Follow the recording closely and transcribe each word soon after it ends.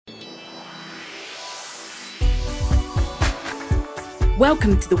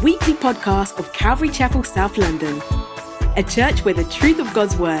Welcome to the weekly podcast of Calvary Chapel, South London, a church where the truth of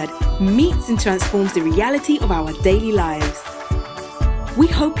God's word meets and transforms the reality of our daily lives. We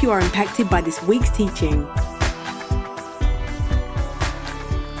hope you are impacted by this week's teaching.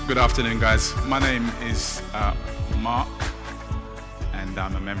 Good afternoon, guys. My name is Mark, and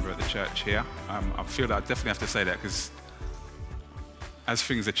I'm a member of the church here. I feel that I definitely have to say that because as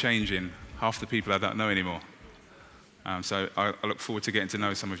things are changing, half the people I don't know anymore. So I look forward to getting to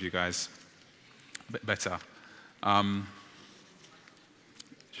know some of you guys a bit better.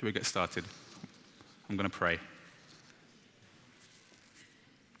 Should we get started? I'm going to pray.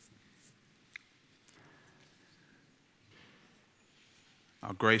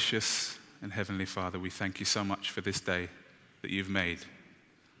 Our gracious and heavenly Father, we thank you so much for this day that you've made.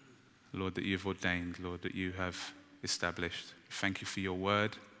 Lord, that you've ordained, Lord, that you have established. Thank you for your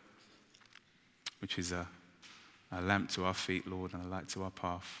word, which is a lamp to our feet, Lord, and a light to our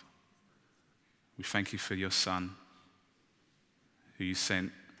path. We thank you for your Son, who you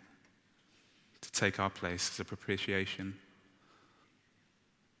sent to take our place as a propitiation,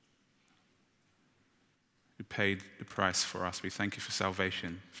 who paid the price for us. We thank you for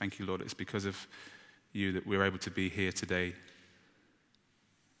salvation. Thank you, Lord, it's because of you that we're able to be here today.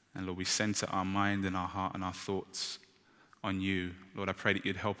 And Lord, we center our mind and our heart and our thoughts on you. Lord, I pray that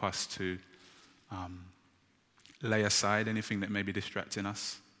you'd help us to lay aside anything that may be distracting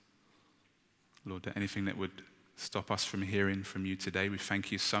us. Lord, that anything that would stop us from hearing from you today. We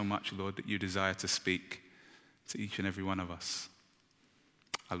thank you so much, Lord, that you desire to speak to each and every one of us.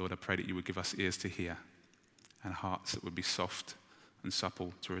 Lord, I pray that you would give us ears to hear and hearts that would be soft and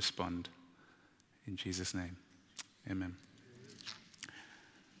supple to respond. In Jesus' name, amen.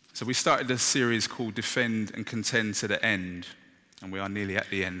 So we started this series called Defend and Contend to the End, and we are nearly at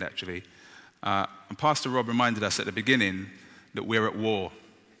the end, actually. And Pastor Rob reminded us at the beginning that we're at war.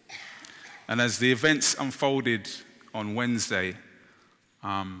 And as the events unfolded on Wednesday,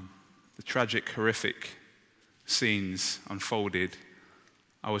 the tragic, horrific scenes unfolded,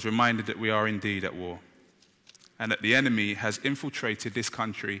 I was reminded that we are indeed at war. And that the enemy has infiltrated this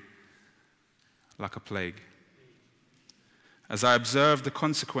country like a plague. As I observed the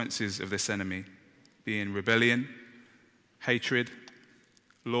consequences of this enemy, being rebellion, hatred,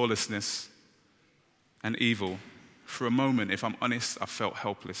 lawlessness, and evil, for a moment, if I'm honest, I felt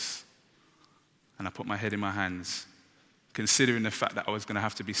helpless. And I put my head in my hands, considering the fact that I was going to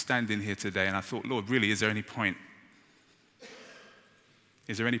have to be standing here today. And I thought, Lord, really, is there any point?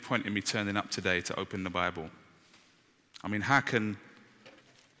 Is there any point in me turning up today to open the Bible? I mean, how can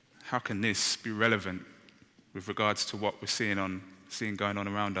this be relevant with regards to what we're seeing going on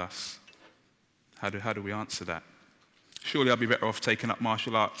around us? How do we answer that? Surely I'd be better off taking up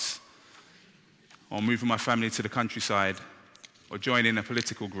martial arts, or moving my family to the countryside, or joining a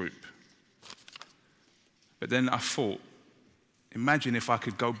political group. But then I thought, imagine if I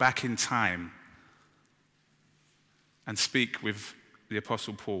could go back in time and speak with the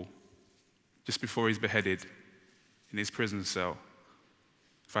Apostle Paul just before he's beheaded in his prison cell.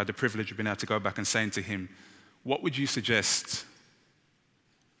 If I had the privilege of being able to go back and saying to him, what would you suggest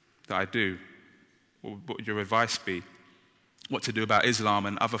that I do? What would your advice be? What to do about Islam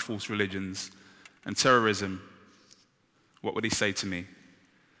and other false religions and terrorism? What would he say to me?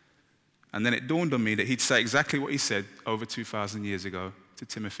 And then it dawned on me that he'd say exactly what he said over 2,000 years ago to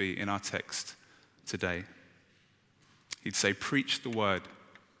Timothy in our text today. He'd say, preach the word.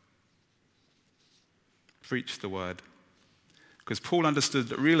 Preach the word. Because Paul understood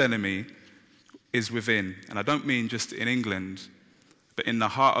that the real enemy is within. And I don't mean just in England, but in the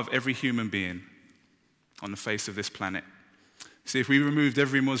heart of every human being on the face of this planet. See, if we removed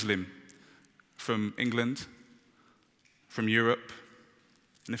every Muslim from England, from Europe,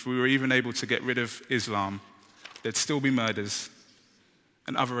 and if we were even able to get rid of Islam, there'd still be murders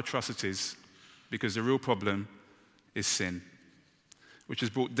and other atrocities, because the real problem is sin, which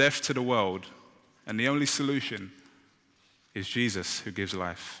has brought death to the world, and the only solution is Jesus, who gives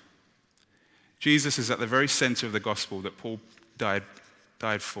life. Jesus is at the very center of the gospel that Paul died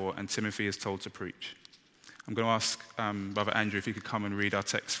for, and Timothy is told to preach. I'm going to ask Brother Andrew if he could come and read our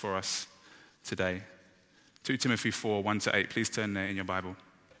text for us today. 2 Timothy 4, 1-8. Please turn there in your Bible.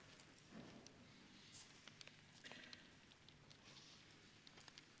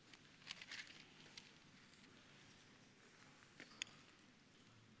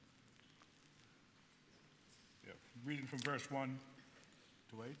 Reading from verse 1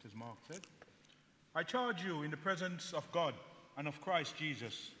 to 8, as Mark said. I charge you in the presence of God and of Christ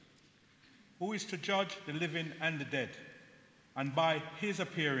Jesus, who is to judge the living and the dead, and by his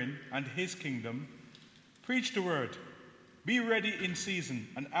appearing and his kingdom, preach the word. Be ready in season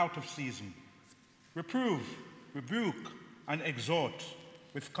and out of season. Reprove, rebuke, and exhort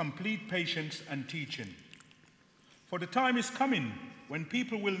with complete patience and teaching. For the time is coming when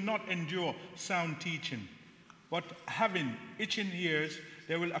people will not endure sound teaching, but having itching ears,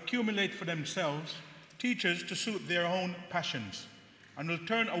 they will accumulate for themselves teachers to suit their own passions, and will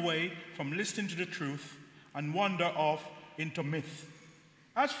turn away from listening to the truth and wander off into myth.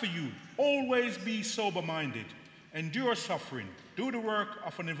 As for you, always be sober-minded, endure suffering, do the work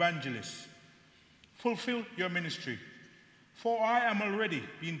of an evangelist, fulfill your ministry. For I am already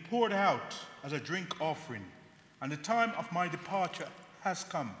being poured out as a drink offering, and the time of my departure has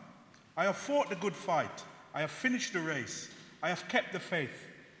come. I have fought the good fight, I have finished the race, I have kept the faith.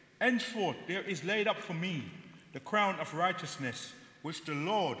 Henceforth there is laid up for me the crown of righteousness, which the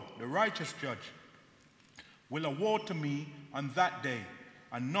Lord, the righteous judge, will award to me on that day,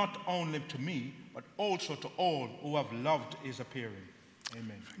 and not only to me, but also to all who have loved his appearing.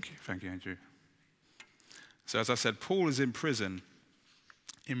 Amen. Thank you, Andrew. So as I said, Paul is in prison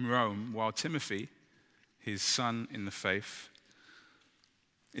in Rome, while Timothy, his son in the faith,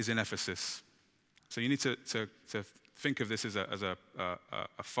 is in Ephesus. So you need to think of this as a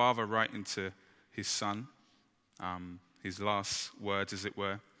father writing to his son, his last words, as it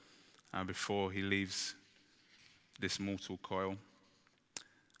were, before he leaves this mortal coil.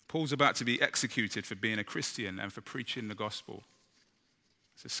 Paul's about to be executed for being a Christian and for preaching the gospel.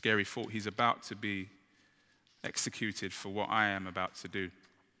 It's a scary thought. He's about to be executed for what I am about to do.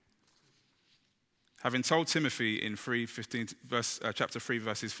 Having told Timothy in chapter 3,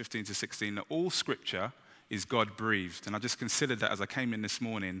 verses 15 to 16, that all scripture is God-breathed. And I just considered that as I came in this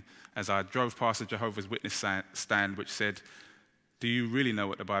morning, as I drove past the Jehovah's Witness stand, which said, do you really know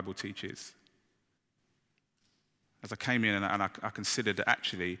what the Bible teaches? As I came in and I considered that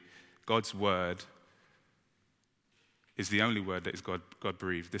actually God's word is the only word that is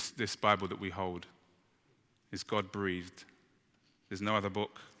God-breathed. This Bible that we hold is God-breathed. There's no other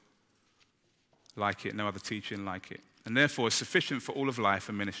book like it, no other teaching like it. And therefore, it's sufficient for all of life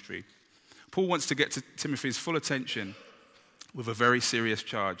and ministry. Paul wants to get to Timothy's full attention with a very serious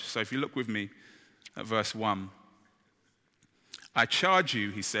charge. So if you look with me at verse 1. I charge you,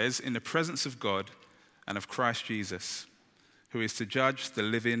 he says, in the presence of God and of Christ Jesus, who is to judge the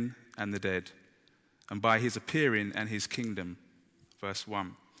living and the dead, and by his appearing and his kingdom. Verse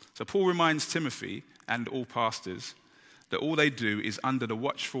 1. So Paul reminds Timothy and all pastors that all they do is under the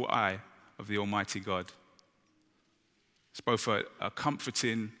watchful eye of the Almighty God. It's both a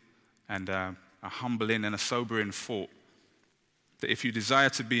comforting and a humbling and a sobering thought that if you desire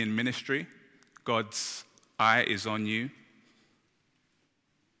to be in ministry, God's eye is on you.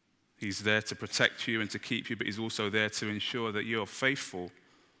 He's there to protect you and to keep you, but he's also there to ensure that you're faithful.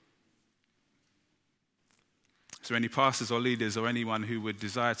 So any pastors or leaders or anyone who would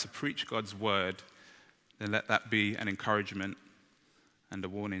desire to preach God's word, then let that be an encouragement and a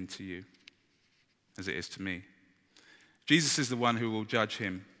warning to you, as it is to me. Jesus is the one who will judge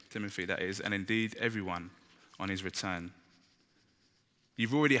him, Timothy, that is, and indeed everyone on his return.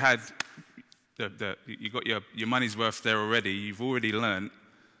 You've already had, you got your money's worth there already. You've already learned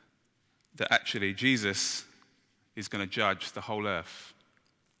that actually Jesus is going to judge the whole earth.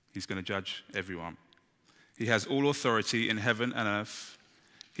 He's going to judge everyone. He has all authority in heaven and earth.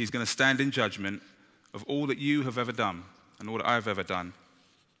 He's going to stand in judgment of all that you have ever done and all that I've ever done.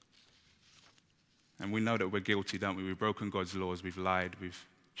 And we know that we're guilty, don't we? We've broken God's laws. We've lied. We've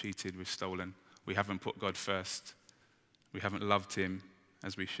cheated. We've stolen. We haven't put God first. We haven't loved him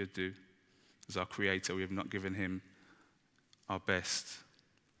as we should do. As our creator, we have not given him our best.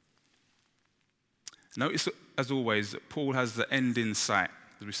 Notice, as always, that Paul has the end in sight.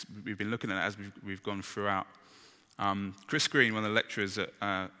 We've been looking at it as we've gone throughout. Chris Green, one of the lecturers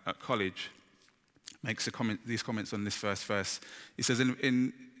at college, makes these comments on this first verse. He says,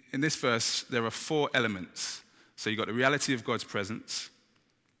 in this verse, there are 4 elements. So you've got the reality of God's presence,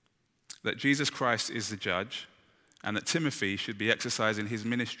 that Jesus Christ is the judge, and that Timothy should be exercising his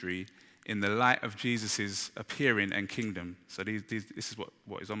ministry in the light of Jesus' appearing and kingdom. So this is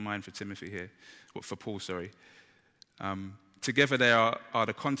what is on mind for Timothy here, for Paul, sorry. Together they are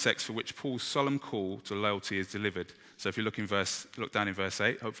the context for which Paul's solemn call to loyalty is delivered. So if you look down in verse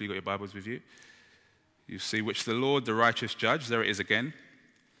 8, hopefully you've got your Bibles with you. You see, which the Lord, the righteous judge, there it is again,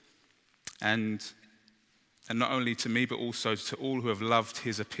 and not only to me, but also to all who have loved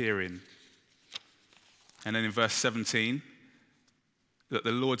his appearing. And then in verse 17, that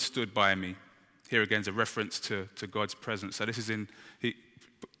the Lord stood by me. Here again is a reference to God's presence. So this is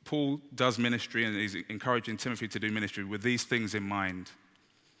Paul does ministry and he's encouraging Timothy to do ministry with these things in mind.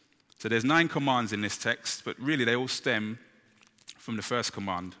 So there's 9 commands in this text, but really they all stem from the first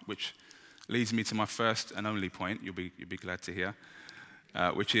command, which leads me to my first and only point, you'll be glad to hear,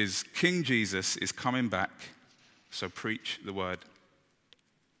 which is King Jesus is coming back, so preach the word.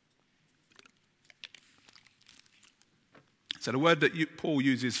 So the word that Paul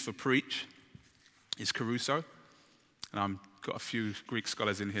uses for preach is kerusso, and I've got a few Greek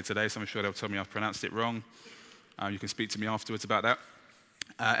scholars in here today, so I'm sure they'll tell me I've pronounced it wrong. You can speak to me afterwards about that.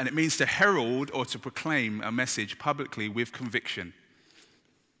 And it means to herald or to proclaim a message publicly with conviction.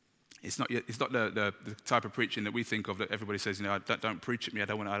 It's not the type of preaching that we think of that everybody says, don't preach at me, I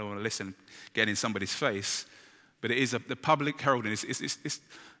don't want to listen, get in somebody's face. But it is the public heralding. It's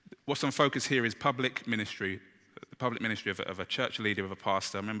what's on focus here is public ministry, the public ministry of a church leader, of a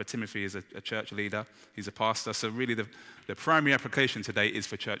pastor. Remember, Timothy is a church leader, he's a pastor, so really the primary application today is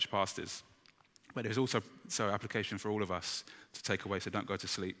for church pastors. But there's also application for all of us to take away, so don't go to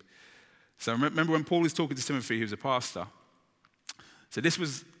sleep. So remember when Paul is talking to Timothy, who's a pastor. So this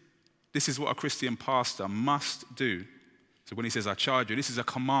is what a Christian pastor must do. So when he says, I charge you, this is a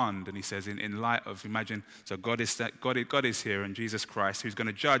command. And he says, in light of, imagine, so God is here and Jesus Christ, who's going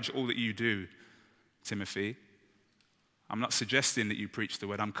to judge all that you do, Timothy. I'm not suggesting that you preach the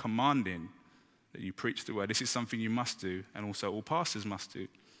word. I'm commanding that you preach the word. This is something you must do, and also all pastors must do.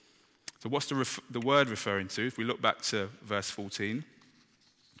 So what's the word referring to? If we look back to verse 14.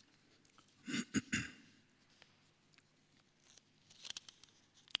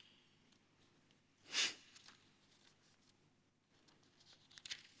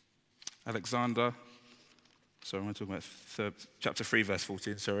 Alexander, sorry, I'm talking about chapter 3, verse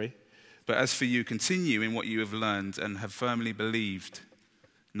 14, sorry. But as for you, continue in what you have learned and have firmly believed,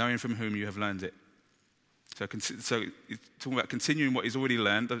 knowing from whom you have learned it. So talking about continuing what he's already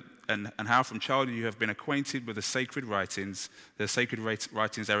learned and how from childhood you have been acquainted with the sacred writings. The sacred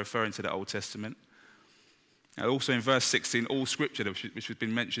writings are referring to the Old Testament. And also in verse 16, all scripture, which has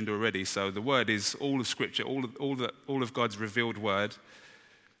been mentioned already. So the word is all of scripture, all of God's revealed word.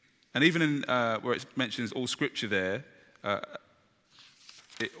 And even in where it mentions all scripture there,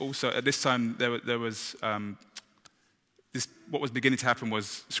 it also at this time there was what was beginning to happen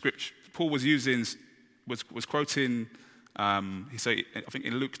was scripture. Paul was quoting. He said, I think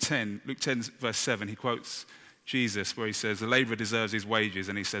in Luke 10 verse 7, he quotes Jesus where he says the laborer deserves his wages,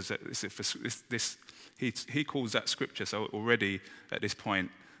 and he says that he calls that scripture. So already at this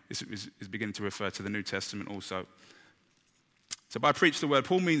point, this is beginning to refer to the New Testament also. So by preach the word,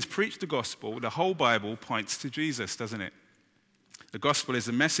 Paul means preach the gospel. The whole Bible points to Jesus, doesn't it? The gospel is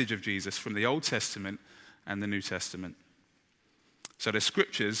the message of Jesus from the Old Testament and the New Testament. So the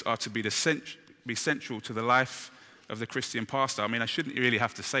scriptures are to be central to the life of the Christian pastor. I mean, I shouldn't really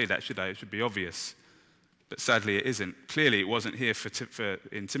have to say that, should I? It should be obvious. But sadly, it isn't. Clearly, it wasn't here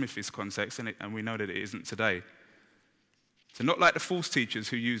in Timothy's context, and we know that it isn't today. So not like the false teachers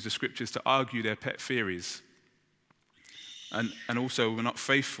who use the scriptures to argue their pet theories. And also were not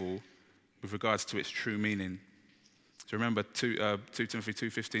faithful with regards to its true meaning. So remember 2 Timothy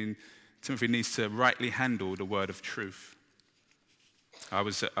 2:15, Timothy needs to rightly handle the word of truth. I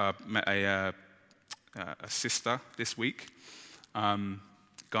met a sister this week,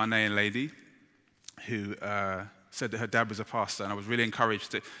 Ghanaian lady, who said that her dad was a pastor, and I was really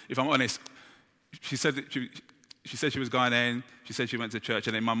encouraged. If I'm honest, she said she was Ghanaian, she said she went to church,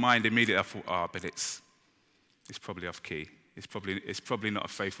 and in my mind immediately I thought, but it's probably off key. It's probably not a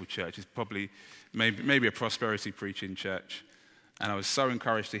faithful church. It's probably maybe a prosperity preaching church. And I was so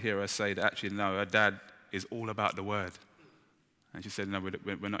encouraged to hear her say that actually, no, her dad is all about the word. And she said, no,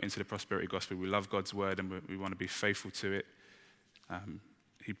 we're not into the prosperity gospel. We love God's word and we want to be faithful to it.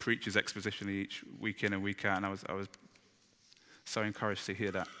 He preaches expositionally each week in and week out, and I was so encouraged to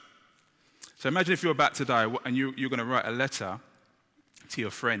hear that. So imagine if you're about to die and you're going to write a letter to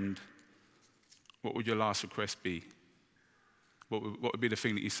your friend. What would your last request be? What would be the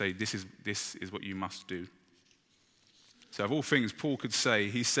thing that you say, this is what you must do? So of all things Paul could say,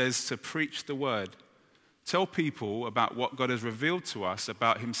 he says to preach the word. Tell people about what God has revealed to us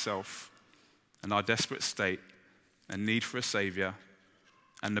about himself and our desperate state and need for a savior.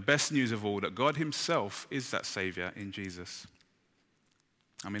 And the best news of all, that God himself is that savior in Jesus.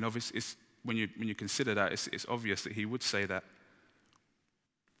 I mean, obviously, when you consider that, it's obvious that he would say that.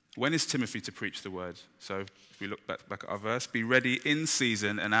 When is Timothy to preach the word? So if we look back at our verse, be ready in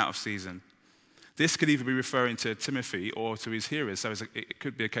season and out of season. This could either be referring to Timothy or to his hearers. So it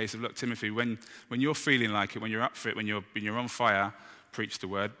could be a case of, look, Timothy, when you're feeling like it, when you're up for it, when you're on fire, preach the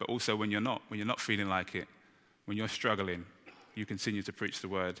word. But also when you're not feeling like it, when you're struggling, you continue to preach the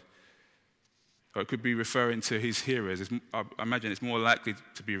word. Or it could be referring to his hearers. I imagine it's more likely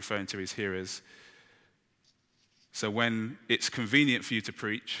to be referring to his hearers. So when it's convenient for you to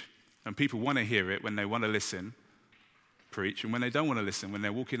preach, and people want to hear it, when they want to listen, preach. And when they don't want to listen, when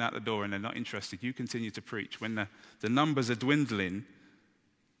they're walking out the door and they're not interested, you continue to preach. When the numbers are dwindling,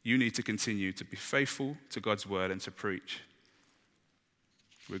 you need to continue to be faithful to God's word and to preach,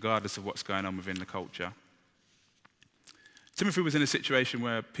 regardless of what's going on within the culture. Timothy was in a situation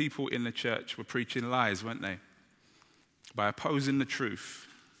where people in the church were preaching lies, weren't they? By opposing the truth,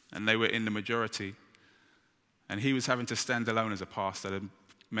 and they were in the majority. And he was having to stand alone as a pastor. There are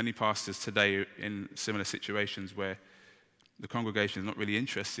many pastors today are in similar situations where the congregation is not really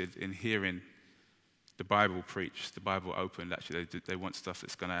interested in hearing the Bible preached, the Bible opened. Actually, they want stuff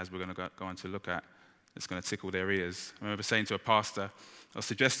that's going to, as we're going to go on to look at, that's going to tickle their ears. I remember saying to a pastor, I was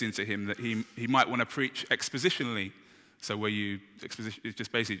suggesting to him that he might want to preach expositionally. So where it's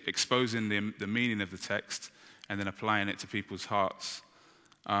just basically exposing the meaning of the text and then applying it to people's hearts.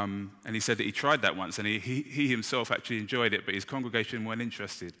 And he said that he tried that once, and he himself actually enjoyed it, but his congregation weren't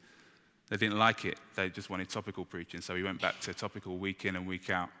interested. They didn't like it. They just wanted topical preaching, so he went back to topical week in and week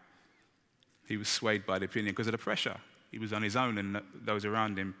out. He was swayed by the opinion because of the pressure. He was on his own, and those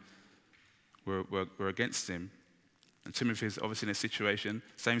around him were against him. And Timothy is obviously in a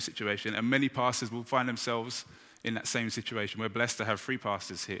same situation, and many pastors will find themselves in that same situation. We're blessed to have 3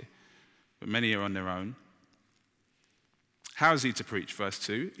 pastors here, but many are on their own. How is he to preach? Verse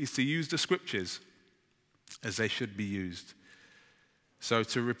 2, he's to use the scriptures as they should be used. So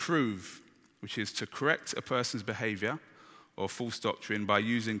to reprove, which is to correct a person's behavior or false doctrine by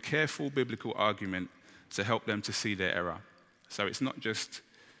using careful biblical argument to help them to see their error. So it's not just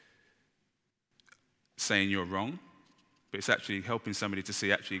saying you're wrong, but it's actually helping somebody to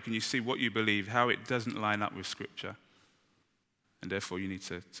see, actually, can you see what you believe, how it doesn't line up with Scripture? And therefore you need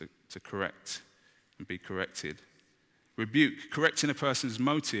to correct and be corrected. Rebuke, correcting a person's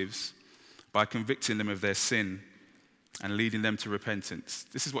motives by convicting them of their sin and leading them to repentance.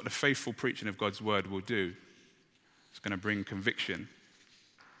 This is what the faithful preaching of God's word will do. It's going to bring conviction.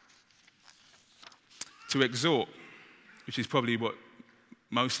 To exhort, which is probably what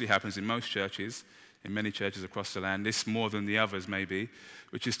mostly happens in most churches, in many churches across the land, this more than the others maybe,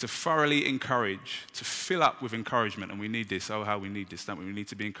 which is to thoroughly encourage, to fill up with encouragement. And we need this. Oh, how we need this, don't we? We need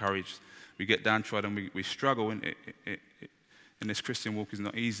to be encouraged. We get downtrodden, we struggle, and this Christian walk is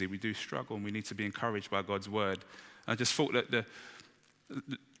not easy. We do struggle, and we need to be encouraged by God's word. I just thought that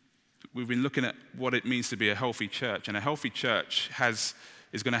we've been looking at what it means to be a healthy church, and a healthy church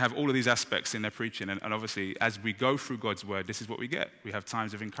is going to have all of these aspects in their preaching, and obviously as we go through God's word, this is what we get. We have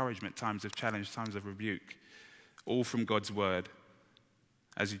times of encouragement, times of challenge, times of rebuke, all from God's word.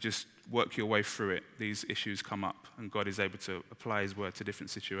 As you just work your way through it, these issues come up, and God is able to apply his word to different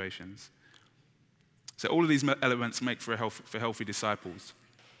situations. So all of these elements make for healthy disciples.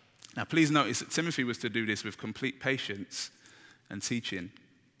 Now please notice that Timothy was to do this with complete patience and teaching.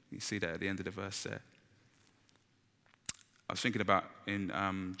 You see that at the end of the verse there. I was thinking about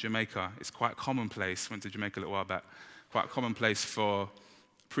in Jamaica, it's quite commonplace, went to Jamaica a little while back, quite commonplace for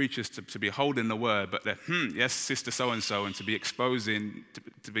preachers to be holding the word, but yes, sister so-and-so, and to be exposing,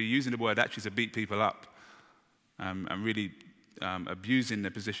 to be using the word actually to beat people up and really abusing the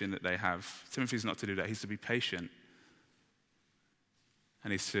position that they have. Timothy's not to do that. He's to be patient.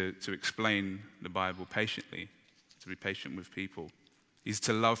 And he's to explain the Bible patiently, to be patient with people. He's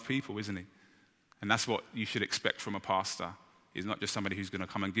to love people, isn't he? And that's what you should expect from a pastor. He's not just somebody who's going to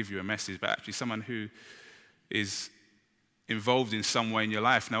come and give you a message, but actually someone who is involved in some way in your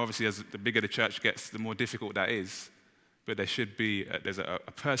life. Now, obviously, as the bigger the church gets, the more difficult that is. But there should be, there's a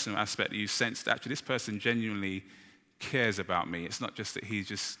personal aspect that you sense that actually this person genuinely cares about me. It's not just that he's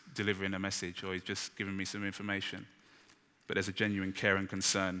just delivering a message or he's just giving me some information. But there's a genuine care and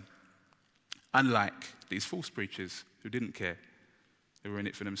concern. Unlike these false preachers who didn't care. They were in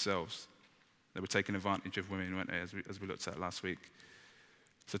it for themselves. They were taking advantage of women, weren't they, as we looked at last week.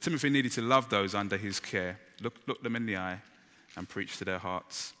 So Timothy needed to love those under his care, look them in the eye, and preach to their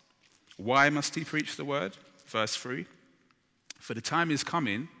hearts. Why must he preach the word? Verse 3. For the time is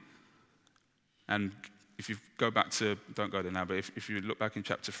coming, and if you go back to, don't go there now, but if you look back in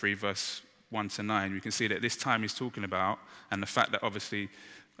chapter 3, verse 1 to 9, you can see that this time he's talking about, and the fact that obviously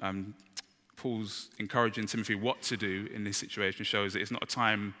Paul's encouraging Timothy what to do in this situation shows that it's not a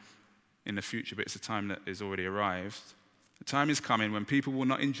time in the future, but it's a time that has already arrived. The time is coming when people will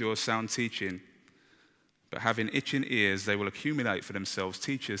not endure sound teaching, but having itching ears, they will accumulate for themselves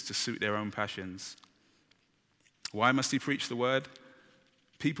teachers to suit their own passions. Why must he preach the word?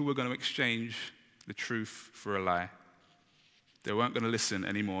 People were going to exchange the truth for a lie. They weren't going to listen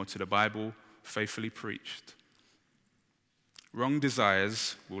anymore to the Bible faithfully preached. Wrong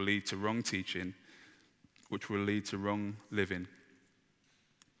desires will lead to wrong teaching, which will lead to wrong living.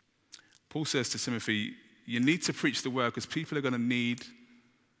 Paul says to Timothy, you need to preach the word because people are going to need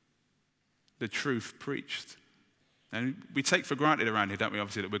the truth preached. And we take for granted around here, don't we,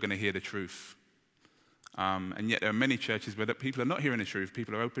 obviously, that we're going to hear the truth. And yet there are many churches where people are not hearing the truth.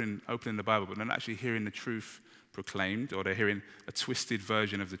 People are opening the Bible, but they're not actually hearing the truth proclaimed, or they're hearing a twisted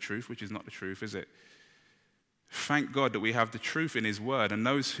version of the truth, which is not the truth, is it? Thank God that we have the truth in his word, and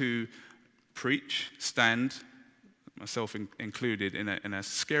those who preach stand, myself included, in a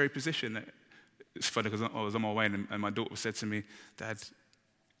scary position. It's funny because I was on my way and my daughter said to me, Dad,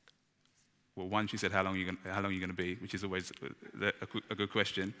 well, one, she said, how long are you going to be, which is always a good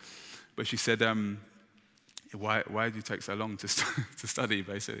question. But she said, why do you take so long to study,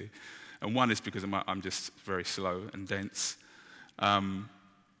 basically? And one is because I'm just very slow and dense.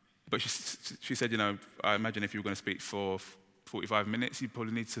 But she said, I imagine if you were going to speak for 45 minutes, you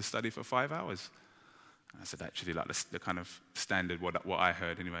probably need to study for 5 hours. And I said, actually, like the kind of standard, what I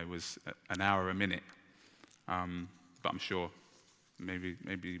heard anyway, was an hour a minute. But I'm sure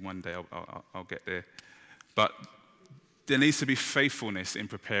maybe one day I'll get there. But there needs to be faithfulness in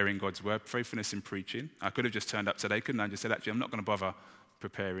preparing God's word, faithfulness in preaching. I could have just turned up today, couldn't I? Just said, actually, I'm not going to bother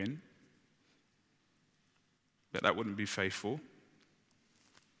preparing. But that wouldn't be faithful.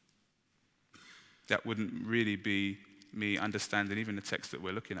 That wouldn't really be me understanding even the text that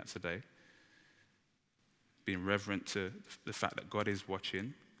we're looking at today. Being reverent to the fact that God is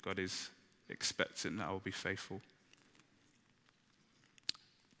watching, God is expectant that I will be faithful.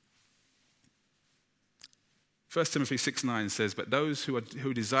 1 Timothy 6:9 says, but those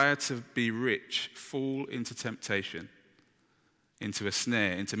who desire to be rich fall into temptation, into a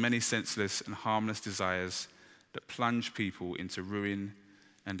snare, into many senseless and harmless desires that plunge people into ruin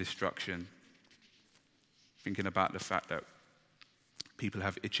and destruction. Thinking about the fact that people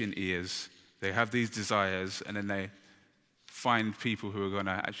have itching ears, they have these desires, and then they find people who are going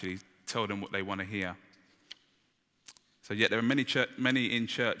to actually tell them what they want to hear. So yet there are many in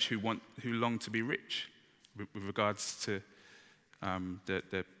church who long to be rich with regards to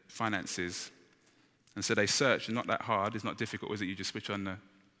the finances. And so they search, and not that hard, it's not difficult, is it? You just switch on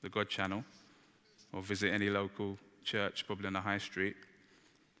the God channel or visit any local church, probably on the high street.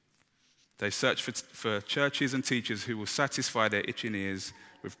 They search for churches and teachers who will satisfy their itching ears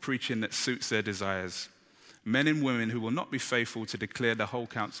with preaching that suits their desires. Men and women who will not be faithful to declare the whole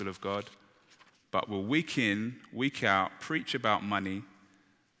counsel of God, but will week in, week out, preach about money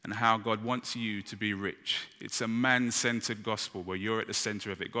and how God wants you to be rich. It's a man-centered gospel where you're at the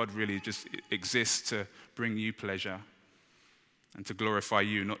center of it. God really just exists to bring you pleasure and to glorify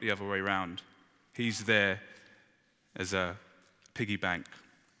you, not the other way around. He's there as a piggy bank.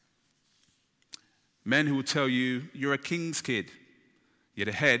 Men who will tell you, you're a king's kid. You're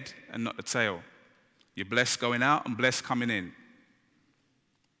the head and not the tail. You're blessed going out and blessed coming in.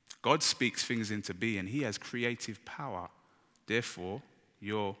 God speaks things into being. He has creative power. Therefore,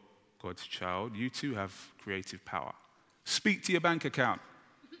 you're God's child. You too have creative power. Speak to your bank account.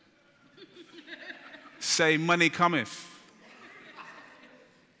 Say, money cometh.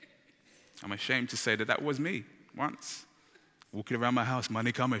 I'm ashamed to say that was me once. Walking around my house,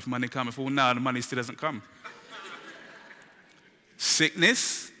 money cometh, money cometh. Well, now the money still doesn't come.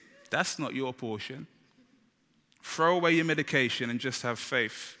 Sickness, that's not your portion. Throw away your medication and just have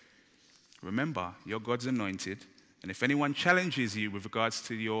faith. Remember, you're God's anointed. And if anyone challenges you with regards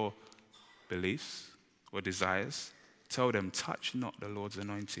to your beliefs or desires, tell them, touch not the Lord's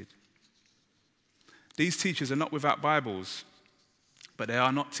anointed. These teachers are not without Bibles, but they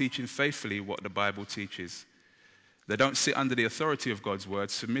are not teaching faithfully what the Bible teaches. They don't sit under the authority of God's word,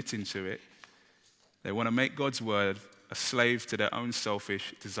 submitting to it. They want to make God's word a slave to their own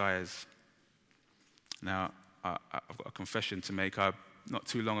selfish desires. Now, I've got a confession to make. I, not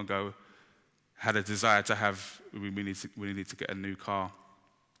too long ago, had a desire to have, we need to get a new car.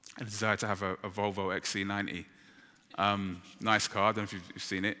 A desire to have a Volvo XC90. Nice car, I don't know if you've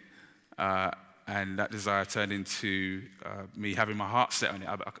seen it. And that desire turned into me having my heart set on it.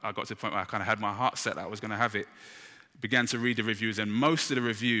 I got to the point where I kind of had my heart set that I was going to have it. Began to read the reviews, and most of the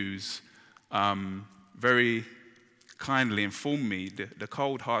reviews very kindly informed me the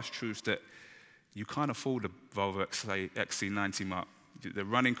cold, harsh truth that you can't afford a Volvo XC90, Mark. The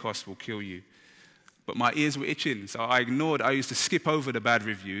running costs will kill you. But my ears were itching, so I used to skip over the bad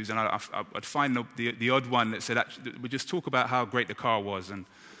reviews, and I'd find the odd one that said, actually, we just talk about how great the car was and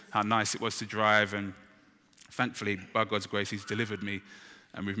how nice it was to drive, and thankfully, by God's grace, he's delivered me,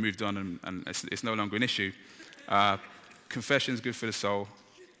 and we've moved on, and it's no longer an issue. Confession's good for the soul.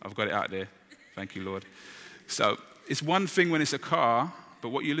 I've got it out there. Thank you, Lord. So it's one thing when it's a car,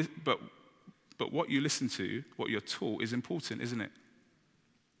 but But what you listen to, what you're taught, is important, isn't it?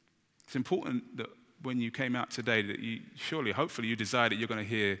 It's important that when you came out today, that you surely, hopefully, you desire that you're going to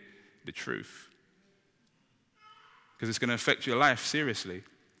hear the truth. Because it's going to affect your life seriously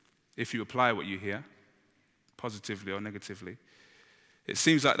if you apply what you hear, positively or negatively. It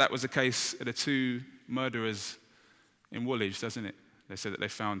seems like that was the case of the two murderers in Woolwich, doesn't it? They said that they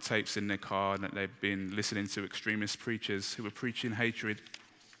found tapes in their car and that they'd been listening to extremist preachers who were preaching hatred.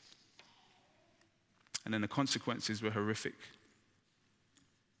 And then the consequences were horrific.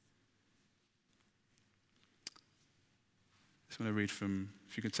 I just want to read from,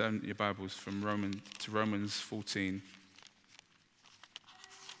 if you can turn your Bibles from Romans 14,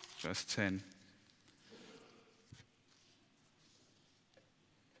 verse 10.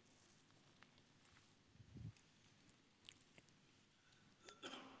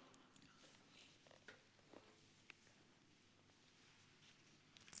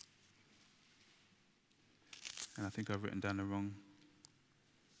 And I think I've written down the wrong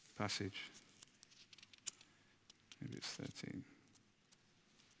passage. Maybe it's 13.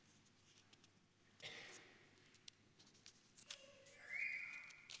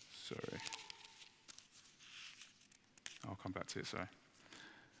 Sorry. I'll come back to it, sorry.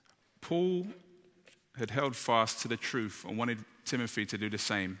 Paul had held fast to the truth and wanted Timothy to do the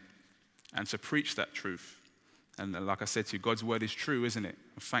same and to preach that truth. And like I said to you, God's word is true, isn't it?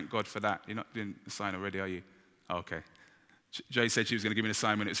 And thank God for that. You're not doing the sign already, are you? Oh, okay. Jay said she was going to give me an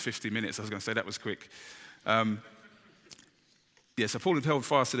assignment. It was 50 minutes. I was going to say that was quick. So Paul had held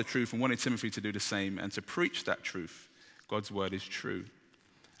fast to the truth and wanted Timothy to do the same and to preach that truth. God's word is true.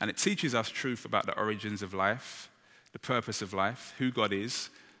 And it teaches us truth about the origins of life, the purpose of life, who God is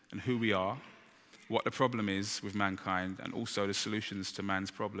and who we are, what the problem is with mankind, and also the solutions to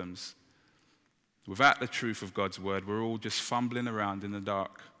man's problems. Without the truth of God's word, we're all just fumbling around in the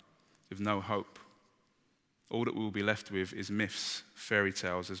dark with no hope. All that we'll be left with is myths, fairy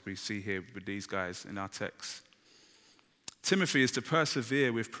tales, as we see here with these guys in our text. Timothy is to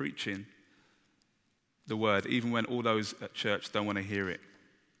persevere with preaching the word, even when all those at church don't want to hear it.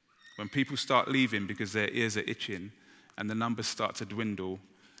 When people start leaving because their ears are itching and the numbers start to dwindle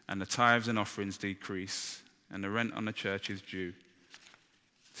and the tithes and offerings decrease and the rent on the church is due,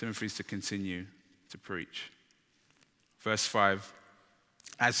 Timothy is to continue to preach. Verse 5,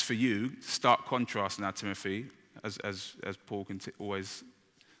 as for you, stark contrast now, Timothy, as Paul always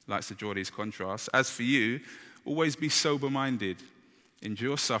likes to draw these contrasts. As for you, always be sober-minded,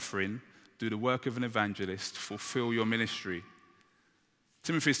 endure suffering, do the work of an evangelist, fulfill your ministry.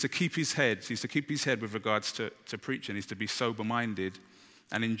 Timothy is to keep his head. He's to keep his head with regards to preaching. He's to be sober-minded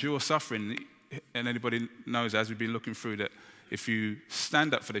and endure suffering. And anybody knows, as we've been looking through, that if you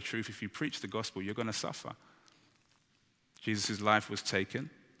stand up for the truth, if you preach the gospel, you're going to suffer. Jesus' life was taken.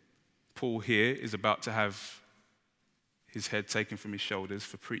 Paul here is about to have his head taken from his shoulders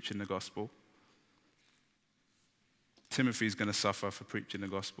for preaching the gospel. Timothy is going to suffer for preaching the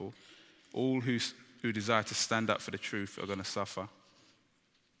gospel. All who desire to stand up for the truth are going to suffer.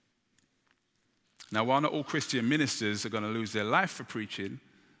 Now, while not all Christian ministers are going to lose their life for preaching,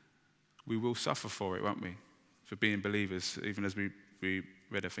 we will suffer for it, won't we? For being believers, even as we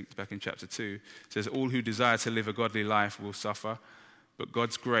read, I think, back in chapter 2, it says, all who desire to live a godly life will suffer, but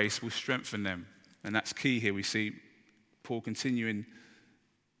God's grace will strengthen them. And that's key here. We see Paul continuing,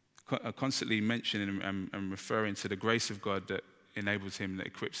 constantly mentioning and referring to the grace of God that enables him, that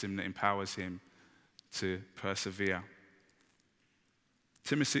equips him, that empowers him to persevere.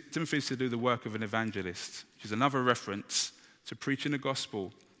 Timothy is to do the work of an evangelist, which is another reference to preaching the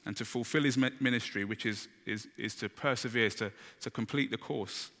gospel and to fulfill his ministry, which is to persevere, is to complete the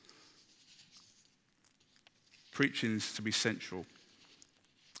course. Preaching is to be central.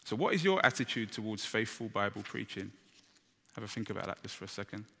 So what is your attitude towards faithful Bible preaching? Have a think about that just for a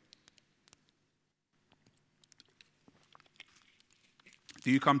second.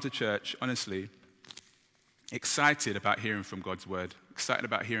 Do you come to church, honestly, excited about hearing from God's word, excited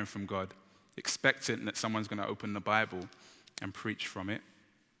about hearing from God, expectant that someone's going to open the Bible and preach from it,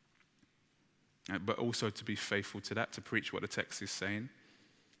 but also to be faithful to that, to preach what the text is saying?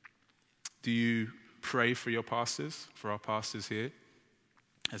 Do you pray for your pastors, for our pastors here,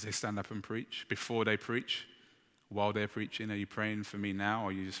 as they stand up and preach, before they preach, while they're preaching? Are you praying for me now, or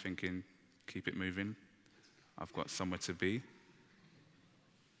are you just thinking, keep it moving, I've got somewhere to be?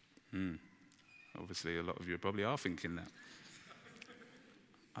 Obviously, a lot of you probably are thinking that.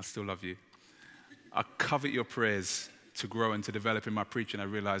 I still love you. I covet your prayers to grow and to develop in my preaching. I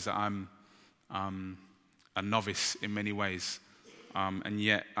realize that I'm a novice in many ways. And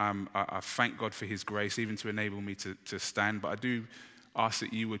yet I thank God for his grace, even to enable me to stand. But I do ask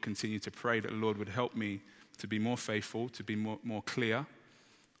that you would continue to pray that the Lord would help me to be more faithful, to be more clear,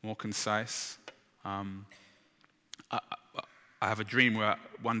 more concise. I have a dream where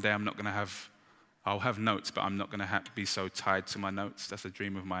one day I'll have notes, but I'm not going to be so tied to my notes. That's a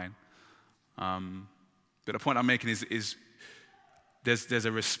dream of mine. But the point I'm making is there's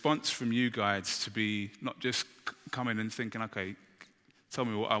a response from you guys to be not just coming and thinking, okay, tell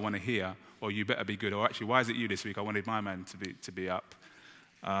me what I want to hear, or you better be good, or actually, why is it you this week? I wanted my man to be up,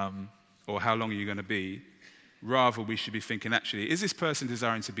 or how long are you going to be? Rather, we should be thinking, actually, is this person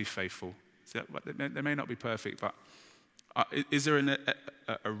desiring to be faithful? They may not be perfect, but is there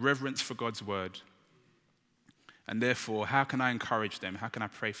a reverence for God's word? And therefore, how can I encourage them? How can I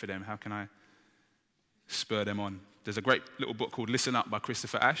pray for them? How can I spur them on? There's a great little book called Listen Up by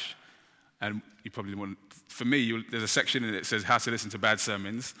Christopher Ash. And you probably want, for me, there's a section in it that says how to listen to bad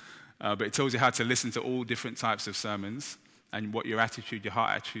sermons. But it tells you how to listen to all different types of sermons and what your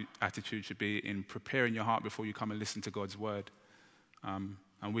heart attitude should be in preparing your heart before you come and listen to God's word. And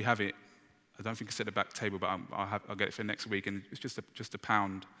we have it. I don't think it's at the back table, but I'll get it for next week. And it's just a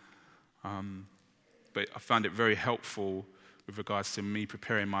pound. But I found it very helpful with regards to me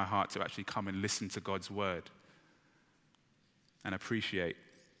preparing my heart to actually come and listen to God's word and appreciate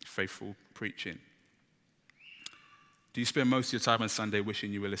faithful preaching. Do you spend most of your time on Sunday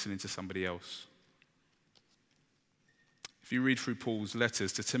wishing you were listening to somebody else? If you read through Paul's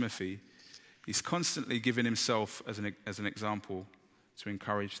letters to Timothy, he's constantly giving himself as an example to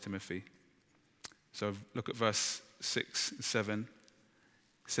encourage Timothy. So look at verse 6 and 7.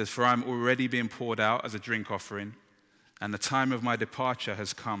 It says, "For I am already being poured out as a drink offering, and the time of my departure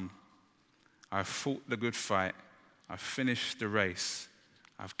has come. I have fought the good fight. I've finished the race.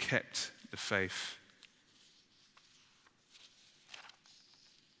 I've kept the faith."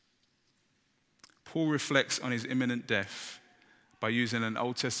 Paul reflects on his imminent death by using an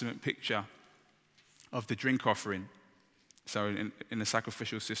Old Testament picture of the drink offering. So in the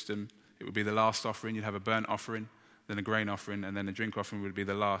sacrificial system, it would be the last offering. You'd have a burnt offering, then a grain offering, and then the drink offering would be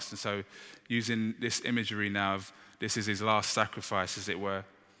the last. And so using this imagery now of this is his last sacrifice, as it were,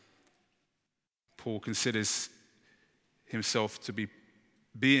 Paul considers himself to be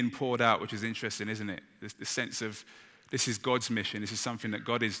being poured out, which is interesting, isn't it? The sense of this is God's mission. This is something that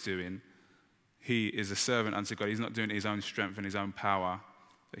God is doing. He is a servant unto God. He's not doing it in his own strength and his own power,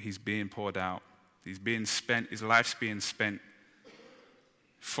 but he's being poured out. He's being spent. His life's being spent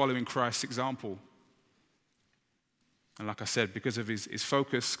following Christ's example. And like I said, because of his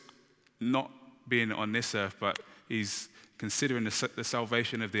focus not being on this earth, but he's considering the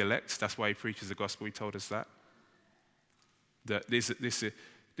salvation of the elect. That's why he preaches the gospel. He told us that this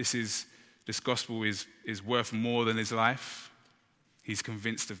gospel is worth more than his life. He's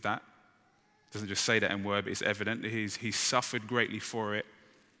convinced of that. Doesn't just say that in word, but it's evident that he's suffered greatly for it.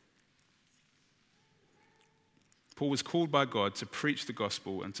 Paul was called by God to preach the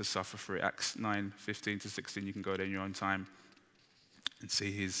gospel and to suffer for it. Acts 9:15-16. You can go there in your own time and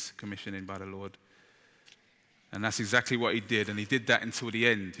see his commissioning by the Lord. And that's exactly what he did. And he did that until the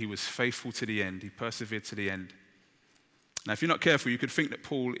end. He was faithful to the end. He persevered to the end. Now, if you're not careful, you could think that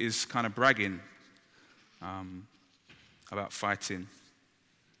Paul is kind of bragging about fighting.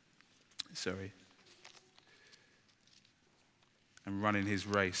 And running his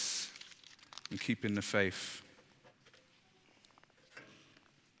race and keeping the faith.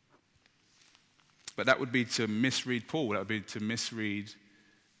 But that would be to misread Paul. That would be to misread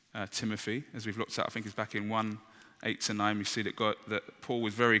Timothy, as we've looked at. I think it's back in 1:8-9. We see that Paul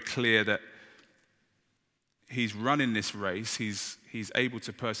was very clear that he's running this race. He's able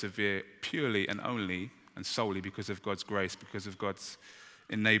to persevere purely and only and solely because of God's grace, because of God's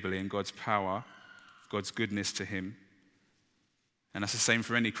enabling, God's power, God's goodness to him. And that's the same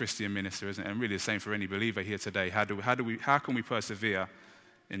for any Christian minister, isn't it? And really the same for any believer here today. How can we persevere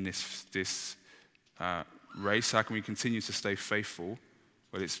in this race? How can we continue to stay faithful?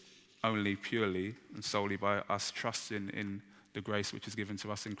 Well, it's only purely and solely by us trusting in the grace which is given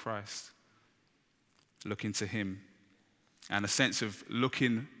to us in Christ. Looking to him. And a sense of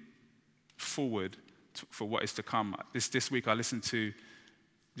looking forward for what is to come. This week I listened to,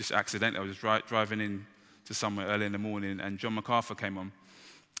 just accidentally, I was driving in to somewhere early in the morning, and John MacArthur came on,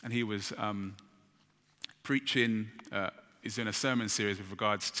 and he was preaching. He's doing a sermon series with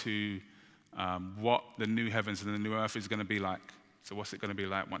regards to what the new heavens and the new earth is going to be like. So what's it going to be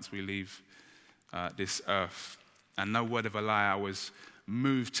like once we leave this earth? And no word of a lie, I was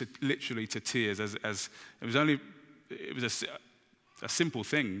moved literally to tears. As it was a simple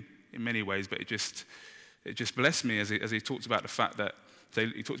thing in many ways, but it just blessed me as he talked about the fact that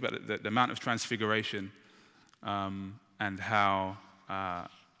he talked about the Mount of Transfiguration and how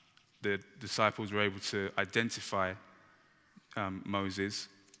the disciples were able to identify Moses,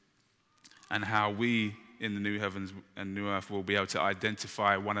 and how we in the new heavens and new earth will be able to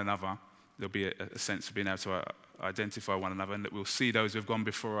identify one another. There'll be a sense of being able to identify one another, and that we'll see those who have gone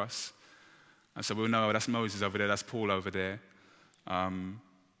before us. And so we'll know, oh, that's Moses over there, that's Paul over there. And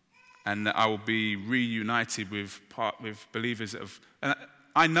that I will be reunited with believers and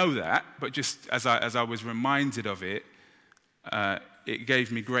I know that, but just as I was reminded of it, it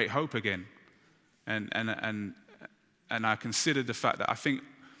gave me great hope again. And I considered the fact that I think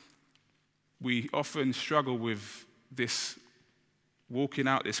we often struggle with this walking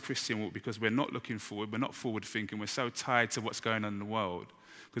out this Christian walk because we're not looking forward, we're not forward thinking, we're so tied to what's going on in the world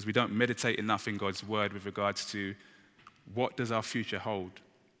because we don't meditate enough in God's word with regards to what does our future hold?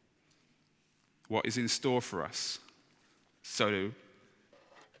 What is in store for us? So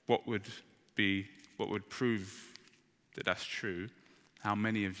what would prove that that's true? How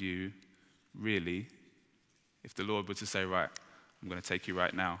many of you really, if the Lord were to say, right, I'm going to take you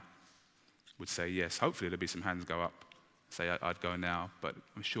right now, would say yes? Hopefully there'll be some hands go up, say I'd go now, but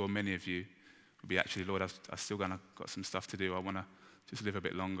I'm sure many of you would be actually, Lord, I've still got some stuff to do. I want to just live a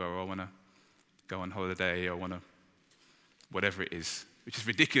bit longer, or I want to go on holiday, or I want to, whatever it is, which is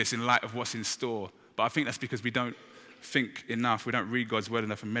ridiculous in light of what's in store. But I think that's because we don't think enough, we don't read God's word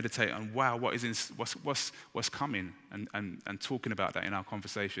enough and meditate on, wow, what's coming, and talking about that in our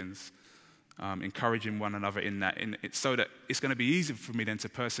conversations. Encouraging one another in that, so that it's going to be easy for me then to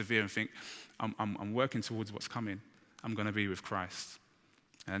persevere and think, I'm working towards what's coming. I'm going to be with Christ.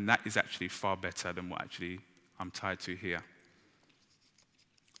 And that is actually far better than what actually I'm tied to here.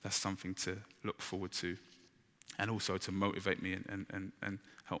 That's something to look forward to, and also to motivate me and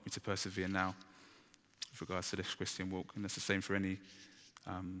help me to persevere now with regards to this Christian walk. And that's the same for any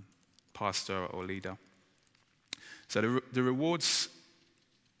pastor or leader. So the rewards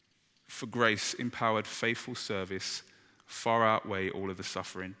for grace empowered faithful service far outweigh all of the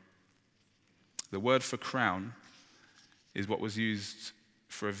suffering. The word for crown is what was used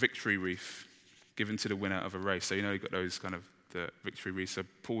for a victory wreath given to the winner of a race. So you've got those kind of the victory wreath. So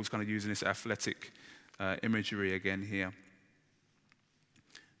Paul's kind of using this athletic imagery again here.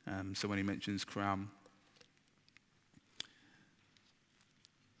 So when he mentions crown,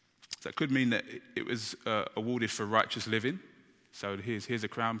 that could mean that it was awarded for righteous living. So here's a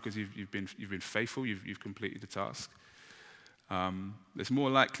crown because you've been faithful, you've completed the task. It's more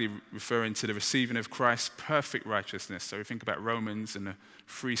likely referring to the receiving of Christ's perfect righteousness. So we think about Romans and the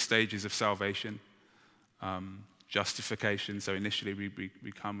 3 stages of salvation. Justification, so initially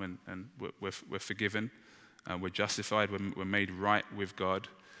we come and we're forgiven. We're justified, we're made right with God.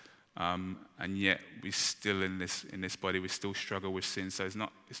 And yet we still in this body, we still struggle with sin. So it's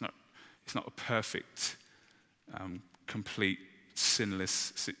not a perfect, complete,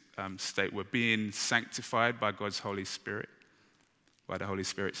 sinless state. We're being sanctified by God's Holy Spirit, by the Holy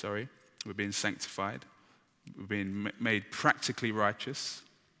Spirit, sorry. We're being sanctified. We're being made practically righteous.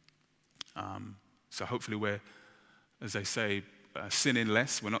 So hopefully we're, as they say, sinning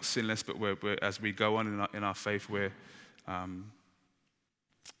less. We're not sinless, but we're as we go on in our faith, we're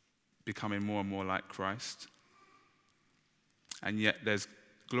becoming more and more like Christ. And yet there's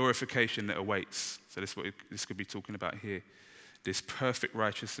glorification that awaits. So this could be talking about here. This perfect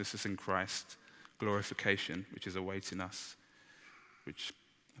righteousness is in Christ, glorification, which is awaiting us, which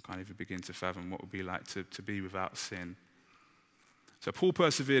I can't even begin to fathom what it would be like to be without sin. So Paul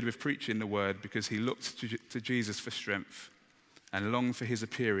persevered with preaching the word because he looked to Jesus for strength and longed for his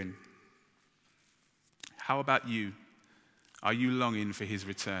appearing. How about you? Are you longing for his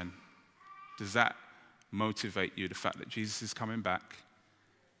return? Does that motivate you, the fact that Jesus is coming back?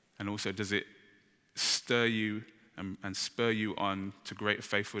 And also, does it stir you and spur you on to greater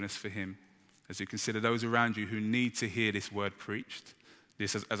faithfulness for him as you consider those around you who need to hear this word preached?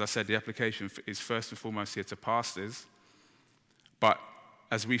 This, as I said, the application is first and foremost here to pastors. But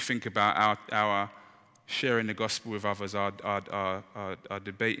as we think about our sharing the gospel with others, our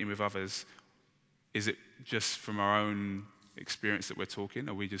debating with others, is it just from our own experience that we're talking?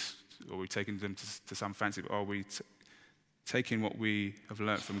 Are we taking them to some fancy? Or are we taking what we have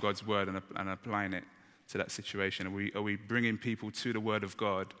learnt from God's word and applying it to that situation? Are we bringing people to the word of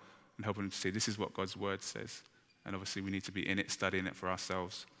God and helping them to see this is what God's word says? And obviously we need to be in it, studying it for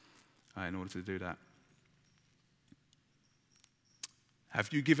ourselves in order to do that.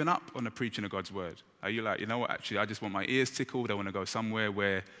 Have you given up on the preaching of God's word? Are you like, you know what, actually, I just want my ears tickled. I want to go somewhere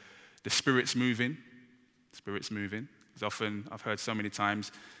where the Spirit's moving. Spirit's moving. Because often, I've heard so many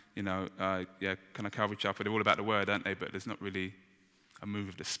times, kind of Calvary Chapel, they're all about the word, aren't they? But there's not really a move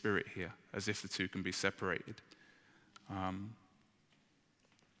of the Spirit here, as if the two can be separated.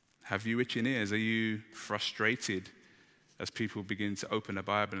 Have you itching ears? Are you frustrated as people begin to open the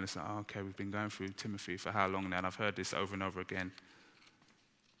Bible and say, oh, okay, we've been going through Timothy for how long now, and I've heard this over and over again.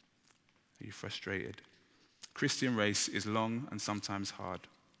 Are you frustrated? Christian race is long and sometimes hard,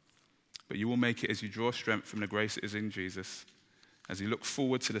 but you will make it as you draw strength from the grace that is in Jesus, as you look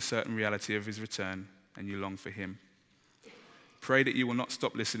forward to the certain reality of his return and you long for him. Pray that you will not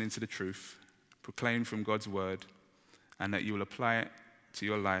stop listening to the truth, proclaimed from God's word, and that you will apply it to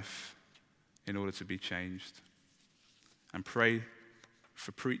your life in order to be changed. And pray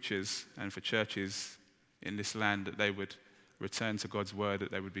for preachers and for churches in this land that they would return to God's word, that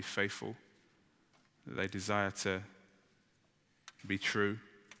they would be faithful, that they desire to be true.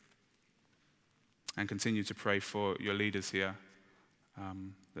 And continue to pray for your leaders here,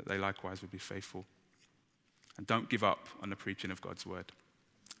 that they likewise would be faithful. And don't give up on the preaching of God's word.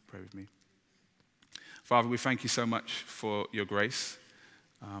 Pray with me. Father, we thank you so much for your grace.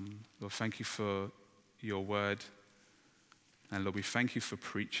 Lord, thank you for your word. And Lord, we thank you for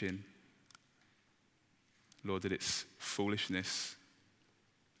preaching. Lord, that it's foolishness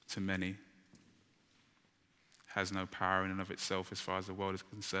to many. Has no power in and of itself as far as the world is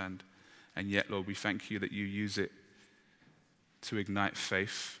concerned. And yet, Lord, we thank you that you use it to ignite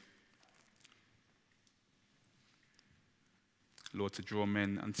faith. Lord, to draw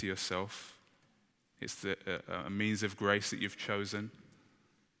men unto yourself. It's a means of grace that you've chosen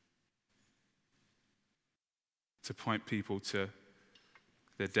to point people to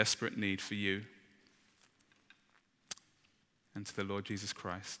their desperate need for you and to the Lord Jesus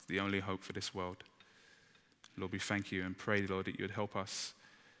Christ, the only hope for this world. Lord, we thank you and pray, Lord, that you would help us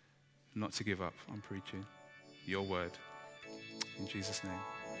not to give up on preaching your word. In Jesus' name,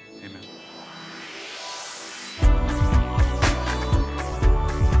 amen.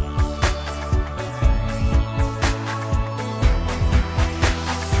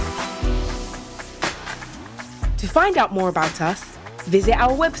 To find out more about us, visit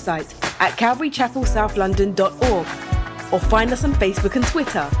our website at calvarychapelsouthlondon.org or find us on Facebook and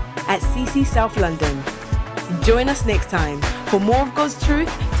Twitter at CC South London. Join us next time for more of God's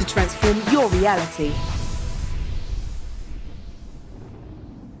truth to transform your reality.